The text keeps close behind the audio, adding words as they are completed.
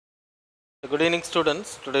Good evening,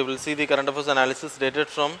 students. Today we'll see the current affairs analysis dated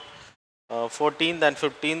from 14th and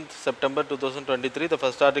 15th September 2023. The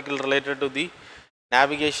first article related to the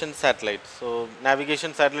navigation satellites. So,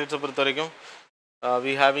 navigation satellites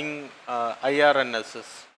we having IRNSs,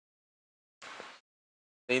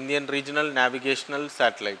 the Indian Regional Navigational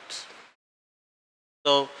Satellites.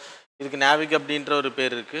 So, இதுக்கு navig அப்படின்ற ஒரு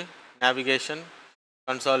பேர் இருக்கு, navigation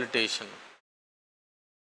consolidation.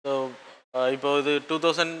 So, இப்போ இது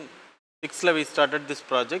 2006 we started this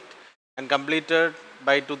project and completed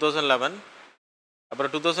by 2011.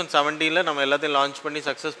 அப்புறம் 2017 நம்ம எல்லாத்தையும் லான்ச் பண்ணி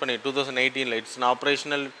சக்ஸஸ் பண்ணி 2018 இட்ஸ்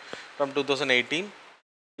ஆப்ரேஷனல் ஃப்ரம் 2018.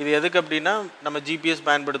 இது எதுக்கு அப்படின்னா நம்ம ஜிபிஎஸ்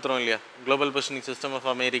பயன்படுத்துகிறோம் இல்லையா, global positioning system of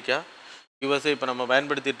America USA இப்போ நம்ம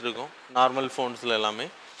பயன்படுத்திகிட்டு இருக்கோம் நார்மல் ஃபோன்ஸில் எல்லாமே.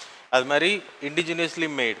 அது மாதிரி இண்டிஜினியஸ்லி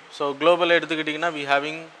மேட். ஸோ குளோபல் எடுத்துக்கிட்டிங்கன்னா we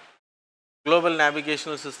having global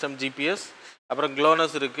navigational system GPS, அப்புறம்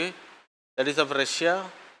க்ளோனஸ் இருக்குது, தட் இஸ் ஆஃப் ரஷ்யா,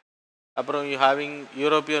 அப்புறம் யூ ஹேவிங்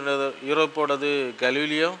யூரோப்போடது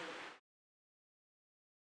கலீலியோ,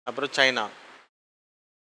 அப்புறம் சைனா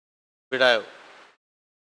விடாயோ.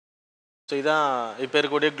 ஸோ இதான் இப்போ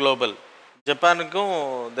இருக்கக்கூடிய குளோபல். ஜப்பானுக்கும்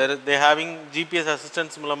தே ஹேவிங் ஜிபிஎஸ்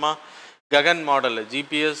அசிஸ்டன்ஸ் மூலமாக Gagan model,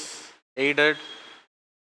 GPS aided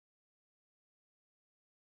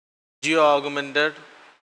Jio augmented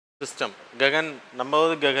system. Gagan நம்ம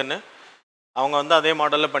ககன் அவங்க வந்து அதே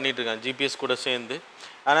மாடலில் பண்ணிகிட்ருக்காங்க ஜிபிஎஸ் கூட சேர்ந்து.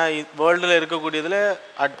 ஆனால் வேர்ல்டில் இருக்கக்கூடியதில்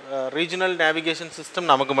ரீஜனல் நேவிகேஷன் சிஸ்டம்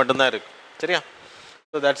நமக்கு மட்டும்தான் இருக்குது, சரியா?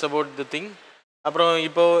 So that's about the thing. அப்புறம்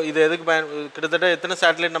இப்போது இது எதுக்கு கிட்டத்தட்ட எத்தனை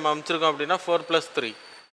சேட்டலைட் நம்ம அமைச்சிருக்கோம் அப்படின்னா 4+3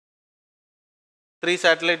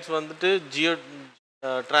 சேட்டலைட்ஸ் வந்துட்டு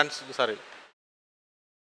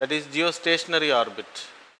that is Jio stationery orbit.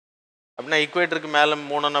 அப்படின்னா ஈக்குவேட்டருக்கு மேலே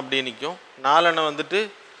 3 அப்படியே நிற்கும், 4 வந்துட்டு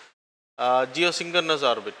ஜியோ சிங்கர்னஸ்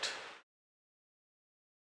ஆர்பிட்.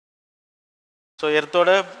 ஸோ எர்த்தோட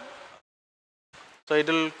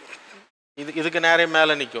இதுக்கு நேரே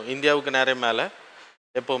மேலே நிற்கும், இந்தியாவுக்கு நேரே மேலே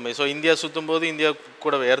எப்போவுமே. ஸோ இந்தியா சுற்றும் போது இந்தியா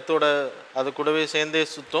கூடவே எர்த்தோட அது கூடவே சேர்ந்தே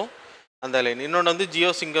சுற்றும் அந்த லைன். இன்னொன்று வந்து Jio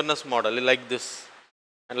synchronous model, like this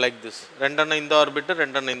and like this, 2 இந்த ஆர்பிட்டு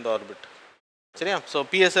 2 இந்த ஆர்பிட், சரியா? ஸோ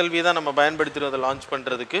பிஎஸ்எல்வி தான் நம்ம பயன்படுத்திடுவோம் அதை லான்ச்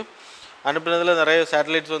பண்ணுறதுக்கு. அனுப்புனதில் நிறைய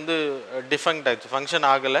சேட்டலைட்ஸ் வந்து டிஃபங்க்ட் ஆச்சு, ஃபங்க்ஷன்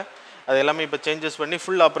ஆகலை. அது எல்லாமே இப்போ சேஞ்சஸ் பண்ணி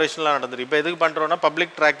ஃபுல் ஆப்ரேஷனலாக நடந்துருக்கு. இப்போ எதுக்கு பண்ணுறோன்னா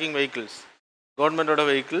பப்ளிக் ட்ராக்கிங் வெஹிக்கிள்ஸ், கவர்மெண்ட்டோட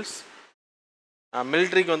வெஹிக்கிள்ஸ்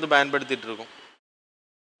மிலிட்ரிக்கு வந்து பயன்படுத்திகிட்டு இருக்கோம்.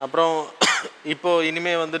 அப்புறம் இப்போது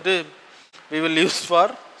இனிமேல் வந்துட்டு we will use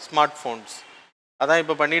for smart phones, அதான்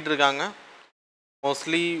இப்போ பண்ணிகிட்ருக்காங்க.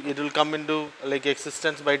 Mostly it will come in to like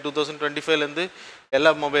existence by 2025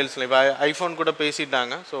 எல்லா மொபைல்ஸ்லையும். இப்போ ஐஃபோன் கூட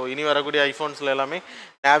பேசிட்டாங்க. ஸோ இனி வரக்கூடிய ஐஃபோன்ஸில் எல்லாமே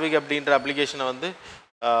நேவிக் அப்படின்ற அப்ளிகேஷனை வந்து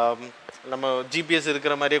நம்ம ஜிபிஎஸ்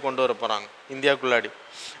இருக்கிற மாதிரியே கொண்டு வர போகிறாங்க இந்தியாவுக்குள்ளாடி.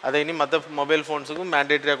 அதை இனி மற்ற மொபைல் ஃபோன்ஸுக்கும்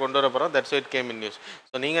மேண்டேட்டரியாக கொண்டு வர போகிறோம். That's it came in news.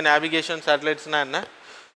 So நீங்கள் நேவிகேஷன் சேட்டலைட்ஸ்னால் என்ன,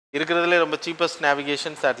 இருக்கிறதுலே ரொம்ப சீப்பஸ்ட்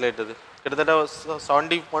நேவிகேஷன் சேட்டலைட் இது. கிட்டத்தட்ட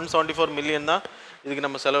 174 மில்லியன் தான் இதுக்கு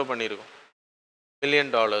நம்ம செலவு பண்ணியிருக்கோம், $1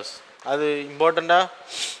 மில்லியன். அது இம்பார்ட்டண்ட்டாக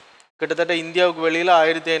கிட்டத்தட்ட இந்தியாவுக்கு வெளியில்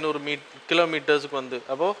 1500 கிலோமீட்டர்ஸுக்கு வந்து,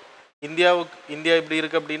 அப்போது இந்தியா இப்படி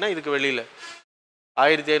இருக்குது அப்படின்னா இதுக்கு வெளியில்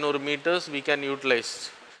 1500 மீட்டர்ஸ் வி கேன் யூட்டிலைஸ்.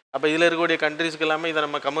 அப்போ இதில் இருக்கக்கூடிய கண்ட்ரீஸ்க்கு எல்லாமே இதை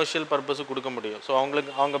நம்ம கமர்ஷியல் பர்பஸுக்கு கொடுக்க முடியும். ஸோ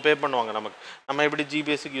அவங்க பே பண்ணுவாங்க நமக்கு, நம்ம எப்படி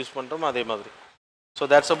ஜிபிஎஸ்க்கு யூஸ் பண்ணுறோமோ அதே மாதிரி. So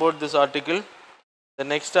that's about this article. The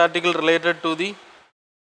next article related to the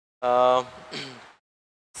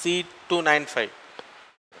C295.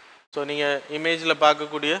 So நீங்கள் இமேஜில்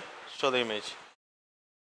பார்க்கக்கூடிய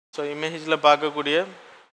இமேஜில் பார்க்கக்கூடிய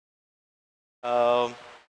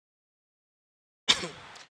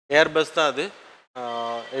ஏர்பஸ் தான் அது.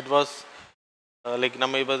 இட் வாஸ் லைக்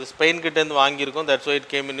நம்ம இப்போ அது ஸ்பெயின் கிட்டேருந்து வாங்கியிருக்கோம். That's why it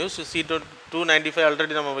came in news. C295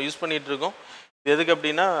 already நம்ம யூஸ் பண்ணிகிட்டு இருக்கோம். இது எதுக்கு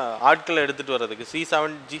அப்படின்னா ஆட்களை எடுத்துகிட்டு வர்றதுக்கு.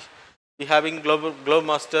 C7G having globe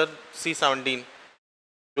master C17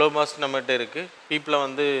 globe master நம்மகிட்ட இருக்குது. பீப்புளை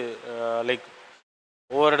வந்து லைக்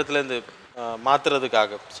ஒவ்வொரு இடத்துலேருந்து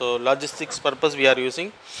மாற்றுறதுக்காக. So logistics purpose we are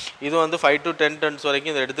using. இது வந்து 5 to 10 tons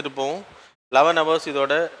வரைக்கும் இதை எடுத்துகிட்டு போவோம். 11 hours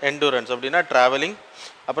இதோட என்டூரன்ஸ் அப்படின்னா ட்ராவலிங்.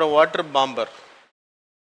 அப்புறம் வாட்டர்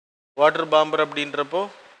பாம்பர் அப்படின்றப்போ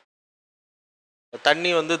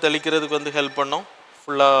தண்ணி வந்து தெளிக்கிறதுக்கு வந்து ஹெல்ப் பண்ணோம்.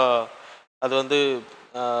 ஃபுல்லாக அது வந்து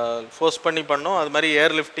ஃபோர்ஸ் பண்ணி பண்ணோம். அது மாதிரி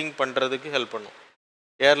ஏர் லிஃப்டிங் பண்ணுறதுக்கு ஹெல்ப் பண்ணோம்,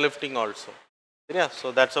 ஏர் லிஃப்டிங் ஆல்சோ, சரியா? So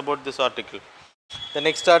that's about this article. The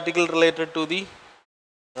next article related to the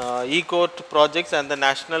e-court projects and the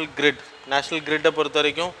national கிரிட்டை பொறுத்த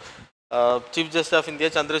வரைக்கும் chief justice of India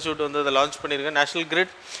Chandrachud வந்து அதை லான்ச் பண்ணியிருக்கேன். National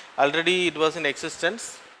grid already it was in existence.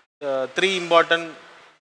 3 important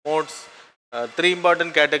modes, 3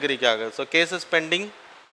 important கேட்டகரிக்காக. So cases bending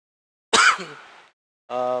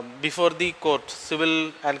before the court, civil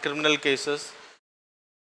and criminal cases,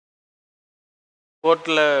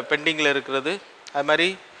 கோர்ட்டில் பெண்டிங்கில் இருக்கிறது. அது மாதிரி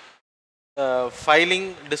ஃபைலிங்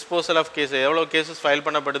டிஸ்போசல் ஆஃப் கேஸ், எவ்வளோ கேசஸ் ஃபைல்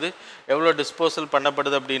பண்ணப்படுது, எவ்வளோ டிஸ்போசல்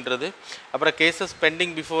பண்ணப்படுது அப்படின்றது. அப்புறம் கேசஸ்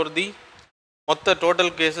பெண்டிங் பிஃபோர் தி, மொத்த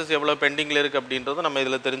டோட்டல் கேசஸ் எவ்வளோ பெண்டிங்கில் இருக்குது அப்படின்றதும் நம்ம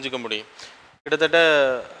இதில் தெரிஞ்சுக்க முடியும். கிட்டத்தட்ட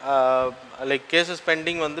லைக் கேசஸ்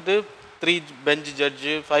பெண்டிங் வந்துட்டு 3 bench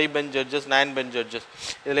judge, 5 bench judges, 9 bench judges.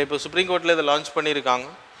 இதில் இப்போ சுப்ரீம் கோர்ட்டில் இதை லான்ச் பண்ணியிருக்காங்க.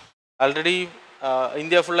 ஆல்ரெடி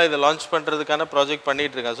இந்தியா ஃபுல்லாக இதை லான்ச் பண்ணுறதுக்கான ப்ராஜெக்ட்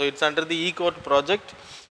பண்ணிகிட்ருக்காங்க. So it's under the E court project.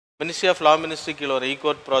 Ministry of law ministry கீழே வரும். இ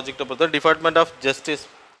கோர்ட் ப்ராஜெக்டை பொறுத்த டிபார்ட்மெண்ட் ஆஃப் ஜஸ்டிஸ்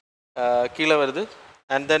கீழே வருது.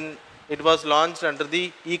 And then it was launch under the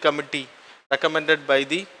E committee recommended by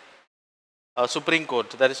the Supreme Court,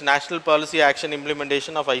 that is National Policy Action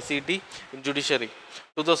Implementation of ICT in Judiciary.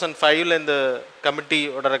 2005 இந்த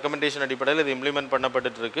கமிட்டியோட recommendation அடிப்படையில் இது implement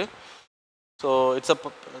பண்ணப்பட்டு இருக்கு. So it's a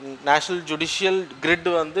national judicial grid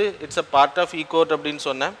வந்து it's a part of E court அப்படின்னு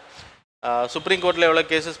சொன்னேன். Supreme கோர்ட்டில் எவ்வளோ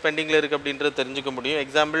cases பெண்டிங்கில் இருக்குது அப்படின்றது தெரிஞ்சுக்க முடியும்.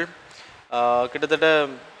 எக்ஸாம்பிள், கிட்டத்தட்ட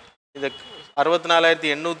இந்த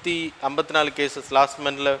 64,854 கேசஸ் லாஸ்ட்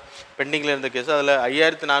மந்தில் பெண்டிங்கில் இருந்த கேஸ், அதில்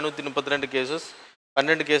 5,432 கேசஸ்,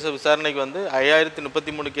 12 கேஸை விசாரணைக்கு வந்து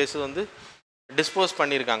 5,033 கேஸஸ் வந்து டிஸ்போஸ்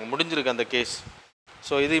பண்ணியிருக்காங்க, முடிஞ்சிருக்கு அந்த கேஸ்.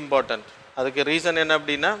 ஸோ இது இம்பார்ட்டண்ட். அதுக்கு ரீசன் என்ன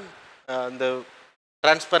அப்படின்னா இந்த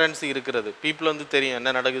டிரான்ஸ்பரன்சி இருக்கிறது, பீப்புள் வந்து தெரியும்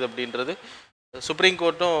என்ன நடக்குது அப்படின்றது. Supreme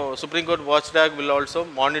court watchdog will also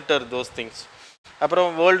monitor those things. அப்புறம்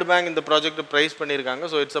வேர்ல்டு பேங்க் இந்த ப்ராஜெக்டை ப்ரைஸ் பண்ணியிருக்காங்க.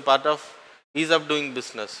 So it's a part of is of doing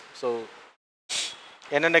business. So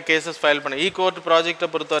என்னென்ன கேசஸ் ஃபைல் பண்ண இ கோர்ட் ப்ராஜெக்டை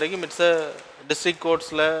பொறுத்த வரைக்கும் இட்ஸ் அ டிஸ்ட்ரிக்ட்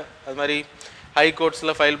கோர்ட்ஸில், அது மாதிரி ஹை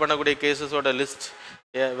கோர்ட்ஸில் ஃபைல் பண்ணக்கூடிய கேசஸோட லிஸ்ட்,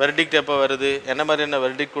 வெர்டிக்ட் எப்போ வருது, என்ன மாதிரி என்ன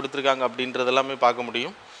வெர்டிக்ட் கொடுத்துருக்காங்க அப்படின்றது எல்லாமே பார்க்க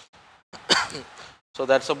முடியும். So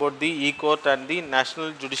that's about the E court and the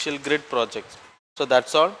national judicial grid project. So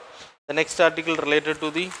that's all. The next article related to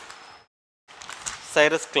the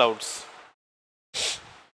Cirrus clouds.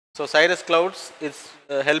 So Cirrus clouds is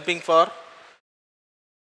helping for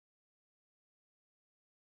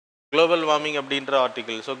global warming அப்படின்ற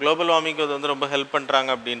article. So global வார்மிங்க்கு அது வந்து ரொம்ப help பண்ணுறாங்க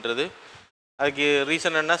அப்படின்றது. அதுக்கு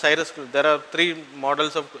reason என்ன, Cyrus, there are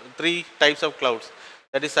 3 types of clouds,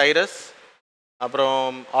 that is Cyrus,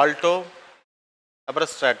 அப்புறம் Alto, அப்புறம்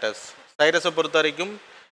ஸ்ட்ராட்டஸ். சைரஸை பொறுத்த வரைக்கும்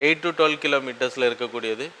 8 to 12 கிலோமீட்டர்ஸில்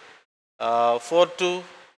இருக்கக்கூடியது. 4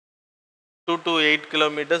 to 8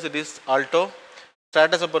 kilometres it is Alto.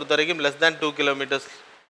 ஸ்ட்ராட்டஸை பொறுத்த வரைக்கும் லெஸ் தேன் 2 கிலோமீட்டர்ஸ்,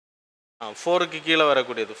 4க்கு கீழே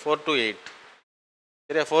வரக்கூடியது, 4 to 8.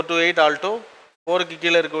 சரியா, 4 to 8 ஆல்டோ, 4க்கு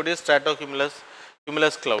கீழே இருக்கக்கூடிய ஸ்ட்ராட்டோ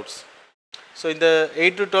cumulus clouds. ஸோ இந்த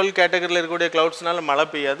 8 to 12 கேட்டகரியில் இருக்கக்கூடிய க்ளவுட்ஸ்னால மழை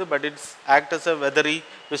பெய்யாது, but it's act as a வெதரி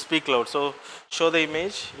wispy cloud. So show the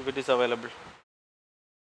image if it is available.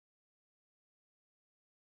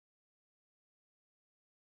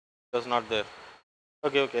 It was not there.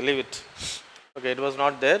 Okay, leave it. Okay, it was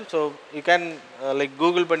not there. So you can like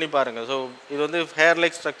Google பண்ணி பாருங்கள். So இது வந்து hair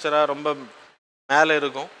like ஸ்ட்ரக்சராக ரொம்ப மேலே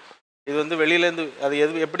இருக்கும். இது வந்து வெளியிலேருந்து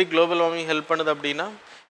அது எப்படி குளோபல் வார்மிங் ஹெல்ப் பண்ணுது அப்படின்னா,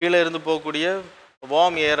 கீழே இருந்து போகக்கூடிய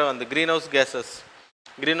வார்ம் ஏரை வந்து க்ரீன் ஹவுஸ்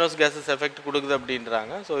கேஸஸ் எஃபெக்ட் கொடுக்குது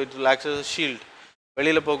அப்படின்றாங்க. So it will act as shield,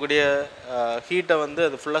 வெளியில் போகக்கூடிய ஹீட்டை வந்து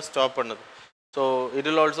அது ஃபுல்லாக ஸ்டாப் பண்ணுது. So it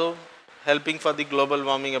will also helping for the global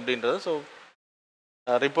warming அப்படின்றது ஸோ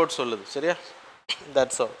ரிப்போர்ட் சொல்லுது. சரியா,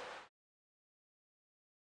 that's all.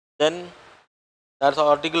 Then that's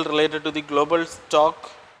article related to the global stock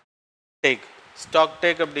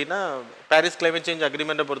take அப்படின்னா பாரிஸ் கிளைமேட் சேஞ்ச்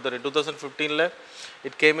அக்ரிமெண்ட்டை பொறுத்தவரை 2015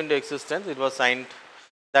 it came in to existence, it was signed.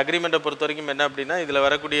 இந்த அக்ரிமெண்ட்டை பொறுத்த வரைக்கும் என்ன அப்படின்னா, இதில்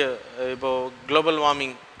வரக்கூடிய இப்போது குளோபல்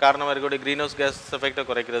வார்மிங் காரணமாக இருக்கக்கூடிய க்ரீன் ஹவுஸ் கேஸ் எஃபெக்டை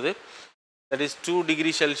குறைக்கிறது. That is 2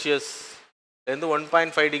 degree செல்சியஸ்லேருந்து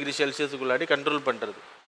 1.5 degree செல்சியஸுக்குள்ளாடி control பண்ணுறது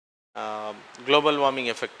குளோபல் வார்மிங்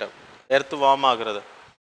எஃபெக்டை, எர்த்து வார்ம் ஆகுறது.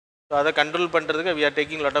 ஸோ அதை கண்ட்ரோல் பண்ணுறதுக்கு we are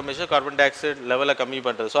taking lot of measure, carbon di oxide லெவலை கம்மி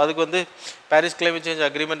பண்ணுறது. ஸோ அதுக்கு வந்து பாரிஸ் கிளைமேட் சேஞ்ச்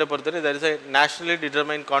அக்ரிமெண்ட்டை பொறுத்தவரை that is a nationally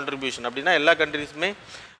determine contribution. அப்படின்னா எல்லா கண்ட்ரீஸுமே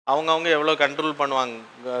அவங்கவுங்க எவ்வளோ கண்ட்ரோல் பண்ணுவாங்க,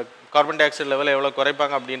 கார்பன் டை ஆக்சைடு லெவலை எவ்வளோ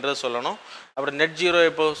குறைப்பாங்க அப்படின்றத சொல்லணும். அப்புறம் நெட் ஜீரோ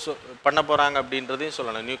எப்போ பண்ண போகிறாங்க அப்படின்றதையும்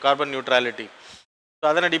சொல்லணும், கார்பன் நியூட்ரலிட்டி. ஸோ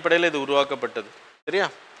அதன் அடிப்படையில் இது உருவாக்கப்பட்டது. சரியா,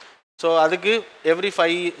 ஸோ அதுக்கு எவ்ரி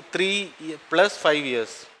 3 + 5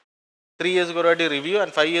 years, 3 இயர்ஸுக்கு ஒரு வாட்டி ரிவ்யூ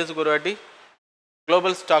அண்ட் 5 இயர்ஸுக்கு ஒரு வாட்டி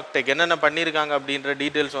குளோபல் ஸ்டாக் டேக் என்னென்ன பண்ணியிருக்காங்க அப்படின்ற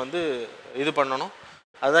டீட்டெயில்ஸ் வந்து இது பண்ணணும்.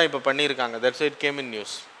 அதுதான் இப்போ பண்ணியிருக்காங்க. That's it came in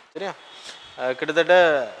news. சரியா, கிட்டத்தட்ட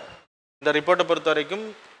இந்த ரிப்போர்ட்டை பொறுத்த வரைக்கும்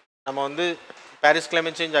நம்ம வந்து பாரிஸ்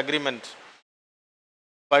கிளைமேட் சேஞ்ச் அக்ரிமெண்ட்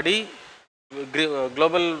படி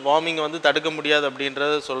குளோபல் வார்மிங்கை வந்து தடுக்க முடியாது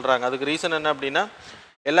அப்படின்றத சொல்கிறாங்க. அதுக்கு ரீசன் என்ன அப்படின்னா,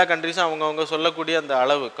 எல்லா கண்ட்ரிஸும் அவங்கவுங்க சொல்லக்கூடிய அந்த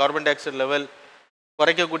அளவு கார்பன் டை ஆக்சைடு லெவல்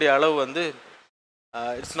குறைக்கக்கூடிய அளவு வந்து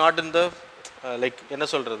it's not in the like என்ன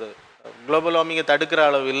சொல்கிறது, குளோபல் வார்மிங்கை தடுக்கிற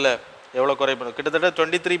அளவு இல்லை. எவ்வளோ குறைப்பணும், கிட்டத்தட்ட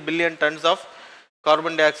 23 billion tons of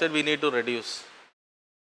carbon di oxide we need to reduce.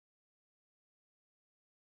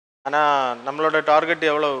 ஆனால் நம்மளோட டார்கெட்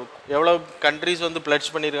எவ்வளோ கண்ட்ரிஸ் வந்து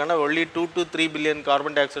பிளட்ஜ் பண்ணியிருக்காங்கன்னா only 2 to 3 billion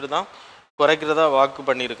carbon di oxide தான் குறைக்கிறதா வாக்கு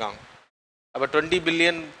பண்ணியிருக்காங்க. அப்போ 20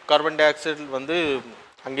 பில்லியன் கார்பன் டை ஆக்சைடு வந்து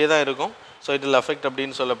அங்கே தான் இருக்கும். ஸோ இட் வில் அஃபெக்ட்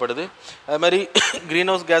அப்படின்னு சொல்லப்படுது. அது மாதிரி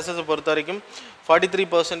க்ரீன் ஹவுஸ் கேஸஸை பொறுத்த வரைக்கும்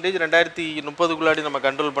 43% 2030 நம்ம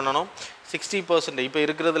கண்ட்ரோல் பண்ணணும். 60% இப்போ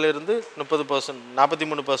இருக்கிறதுலேருந்து 30%,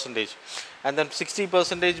 43%, அண்ட் தென்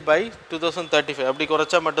 60% பை 2035 அப்படி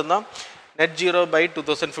குறைச்சா மட்டும்தான் நெட் ஜீரோ பை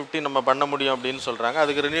 2050 நம்ம பண்ண முடியும் அப்படின்னு சொல்கிறாங்க.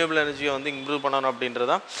 அதுக்கு ரினியூவபிள் எனர்ஜியை வந்து இம்ப்ரூவ் பண்ணணும்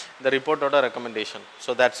அப்படின்றதான் இந்த ரிப்போர்ட்டோட recommendation.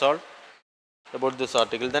 So that's all about this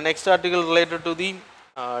article. The next article related to the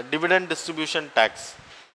dividend distribution tax.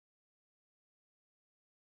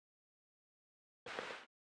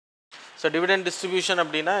 So dividend distribution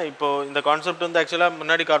அப்படின்னா இப்போ இந்த கான்செப்ட் வந்து ஆக்சுவலாக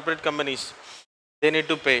முன்னாடி corporate companies they need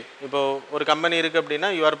to pay. இப்போ ஒரு கம்பெனி இருக்குது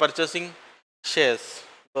அப்படின்னா you are purchasing shares.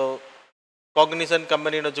 இப்போ காக்னிசன்ட்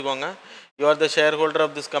கம்பெனின்னு வச்சுக்கோங்க, you are the shareholder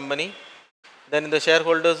of this company. தென் இந்த ஷேர்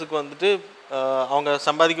ஹோல்டர்ஸுக்கு வந்துட்டு அவங்க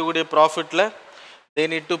சம்பாதிக்கக்கூடிய ப்ராஃபிட்டில் they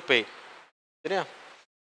need to pay. சரியா?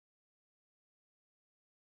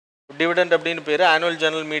 டிவிடெண்ட் அப்படின்னு பேர். ஆனுவல்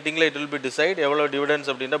ஜெனரல் மீட்டிங்கில் இட் வில் பி டிசைட் எவ்வளோ டிவிடெண்ட்ஸ்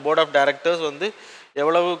அப்படின்ற போர்ட் ஆஃப் டைரக்டர்ஸ் வந்து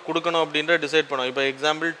எவ்வளவு கொடுக்கணும் அப்படின்ற டிசைட் பண்ணுவோம். இப்போ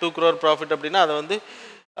எக்ஸாம்பிள் 2 crore ப்ராஃபிட் அப்படின்னா அதை வந்து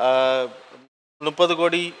 30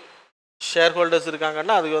 கோடி ஷேர் ஹோல்டர்ஸ்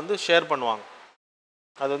இருக்காங்கன்னா அதுக்கு வந்து ஷேர் பண்ணுவாங்க.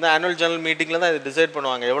 அது வந்து ஆனுவல் ஜெனரல் மீட்டிங்கில் தான் இது டிசைட்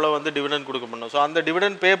பண்ணுவாங்க எவ்வளோ வந்து டிவிடெண்ட் கொடுக்க பண்ணணும். ஸோ அந்த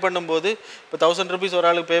டிவிடெண்ட் பே பண்ணும்போது இப்போ 1000 rupees ஒரு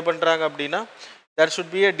ஆளுக்கு பே பண்ணுறாங்க அப்படின்னா that should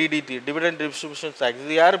be a DDT, dividend distribution tax.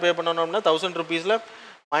 இது யார் பே பண்ணணும்னா 1000 rupeesல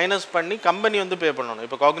மைனஸ் பண்ணி கம்பெனி வந்து பே பண்ணணும்.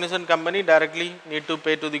 இப்போ Cognizant company directly need to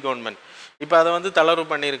pay to the government. இப்போ அதை வந்து தளர்வு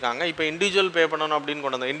பண்ணியிருக்காங்க. இப்போ இண்டிவிஜுவல் பே பண்ணணும் அப்படின்னு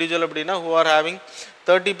கொண்டு வந்தோம். இண்டிவிஜுவல் அப்படின்னா who are having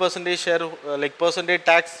 30% share like percentage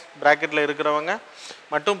tax ப்ராக்கெட்டில் இருக்கிறவங்க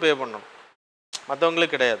மட்டும் பே பண்ணணும்,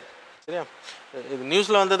 மற்றவங்களுக்கு கிடையாது. சரியா? இது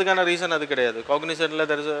நியூஸில் வந்ததுக்கான ரீசன் அது கிடையாது. காக்னிசன்ட்டில்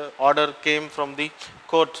there is a order came from the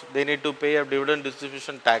court, they need to pay a dividend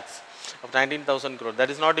distribution tax of 19,000 crore. That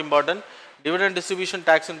is not important. Dividend distribution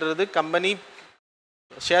tax என்றது கம்பெனி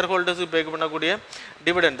ஷேர் ஹோல்டர்ஸுக்கு பே பண்ணக்கூடிய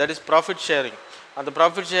dividend, that is profit sharing. அந்த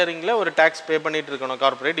profit ஷேரிங்கில் ஒரு tax பே பண்ணிகிட்டு இருக்கணும்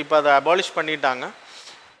corporate. இப்போ அதை abolish பண்ணிட்டாங்க.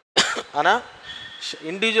 ஆனால்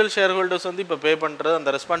இண்டிவிஜுவல் ஷேர் ஹோல்டர்ஸ் வந்து இப்போ பே பண்ணுறது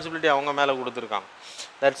அந்த ரெஸ்பான்சிபிலிட்டி அவங்க மேலே கொடுத்துருக்காங்க.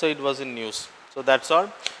 That's it was in news. So that's all.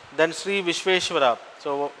 Then Sri Visweswara, so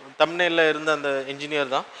தம்ப்நெயிலில் இருந்த அந்த இன்ஜினியர்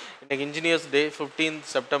தான். இன்றைக்கி engineers day 15th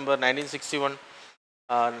September 1961.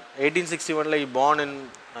 1861 he born in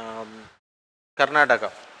Karnataka,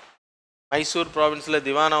 Mysore ப்ராவின்ஸில்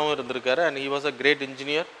திவானாவும் இருந்திருக்காரு. And he was a great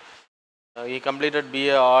engineer. He completed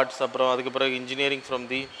BA arts. அப்புறம் அதுக்கு பிறகு engineering from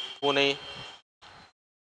the Pune.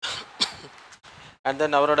 And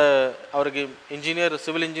then அவருக்கு engineer,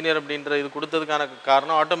 civil engineer அப்படின்ற இது கொடுத்ததுக்கான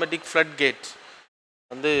காரணம் ஆட்டோமேட்டிக் ஃப்ளட் கேட்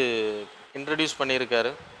வந்து இன்ட்ரடியூஸ்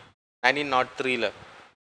பண்ணியிருக்காரு 1903.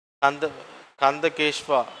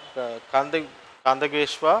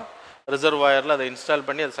 காந்தகேஷ்வா ரிசர்வாயரில் அதை இன்ஸ்டால்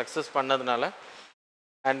பண்ணி அதை சக்ஸஸ் பண்ணதுனால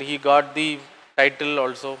and he got the title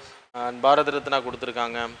also. And Bharat Ratna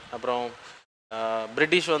கொடுத்துருக்காங்க. அப்புறம்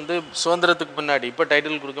பிரிட்டிஷ் வந்து சுதந்திரத்துக்கு முன்னாடி, இப்போ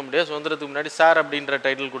டைட்டில் கொடுக்க முடியாது, சுதந்திரத்துக்கு முன்னாடி சார் அப்படின்ற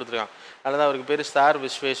டைட்டில் கொடுத்துருக்காங்க. அதனால தான் அவருக்கு பேர் சார்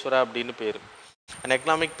விஸ்வேஸ்வரா அப்படின்னு பேர். அண்ட்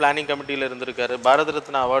எக்கனாமிக் பிளானிங் கமிட்டியில் இருந்திருக்காரு. பாரத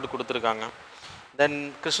ரத்னா அவார்டு கொடுத்துருக்காங்க. தென்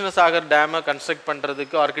கிருஷ்ணசாகர் டேமை கன்ஸ்ட்ரக்ட்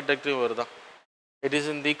பண்ணுறதுக்கு ஆர்கிடெக்டும் இவர் தான். It is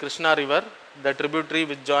in the Krishna river, the tributary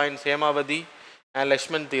which joints Hemavathi and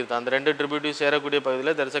Lakshman Theertha. அந்த ரெண்டு ட்ரிபியூட்டரி சேரக்கூடிய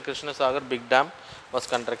பகுதியில் there is a Krishnasagar big dam was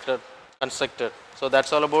constructed. So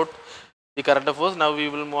that's all about the current affairs. Now we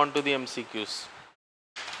will move on to the MCQs.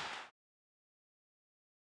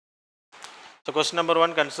 So question number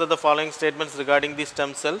 1, consider the following statements regarding the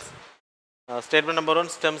stem cells. Statement number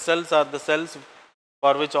 1, stem cells are the cells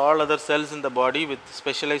for which all other cells in the body with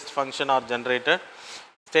specialized function are generated.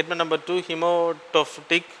 Statement number 2,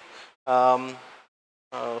 hematopoietic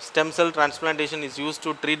stem cell transplantation is used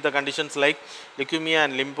to treat the conditions like leukemia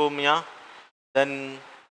and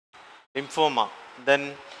lymphoma. Then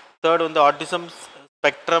third one, the autism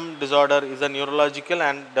spectrum disorder is a neurological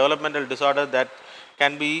and developmental disorder that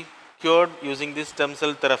can be cured using this stem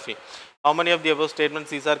cell therapy. How many of the above statements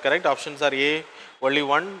these are correct? Options are A only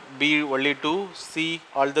 1, B only 2, C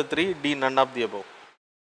all the 3, D none of the above.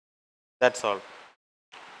 That's all.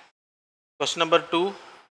 Question number 2,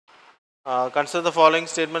 consider the following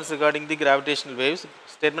statements regarding the gravitational waves.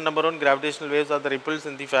 Statement number 1, gravitational waves are the ripples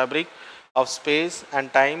in the fabric of space and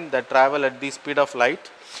time that travel at the speed of light.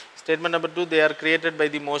 Statement number 2, they are created by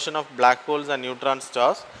the motion of black holes and neutron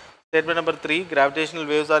stars. Statement number 3, gravitational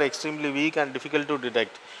waves are extremely weak and difficult to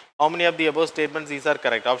detect. How many of the above statements these are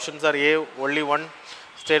correct? Options are A only 1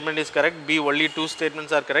 statement is correct, B only 2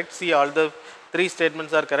 statements are correct, C all the 3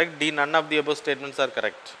 statements are correct, D none of the above statements are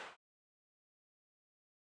correct.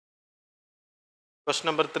 Question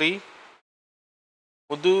number 3.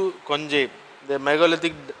 Mudu Konje. The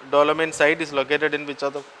megalithic dolomite site is located in which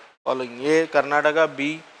of the following? A. Karnataka.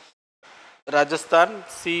 B. Rajasthan.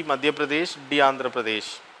 C. Madhya Pradesh. D. Andhra Pradesh.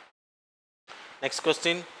 Next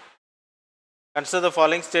question. Consider the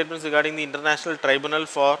following statements regarding the International Tribunal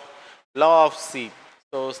for Law of Sea.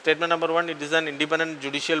 So, statement number 1, it is an independent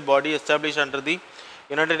judicial body established under the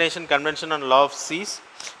United Nations Convention on Law of Seas.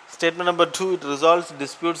 Statement number 2, it resolves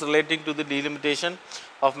disputes relating to the delimitation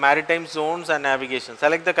of maritime zones and navigation.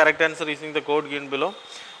 Select the correct answer using the code given below.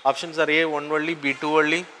 Options are A, 1 only, B, 2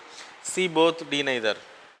 only, C, both, D, neither.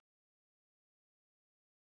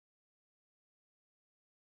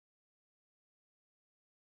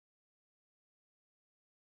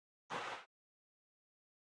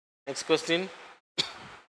 Next question.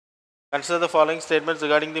 Consider the following statements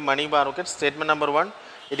regarding the money market. Statement number 1,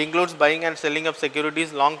 it includes buying and selling of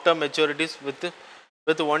securities, long-term maturities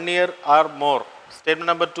with 1 year or more. Statement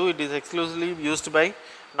number 2, it is exclusively used by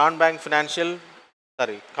non-bank financial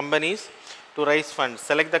companies to raise funds.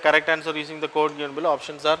 Select the correct answer using the code given below.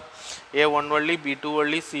 Options are A, 1 only, B, 2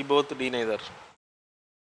 only, C, both, D, neither.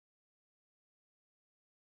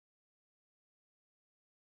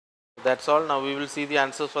 That's all. Now we will see the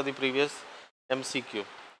answers for the previous MCQ.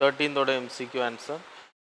 13th order MCQ answer.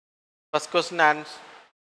 First question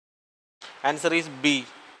answer is B.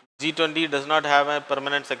 G20 does not have a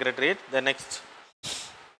permanent secretariat. The next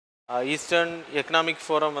Eastern Economic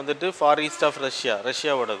Forum vandu far east of Russia.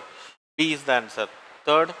 Russia what? B is the answer.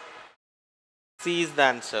 Third, C is the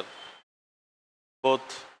answer.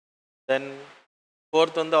 Both. Then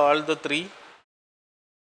fourth on the all the three.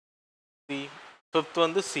 C. Fifth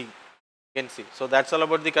one the C. You can see. So that's all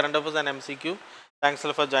about the current affairs and MCQ. Thanks a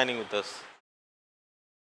lot for joining with us.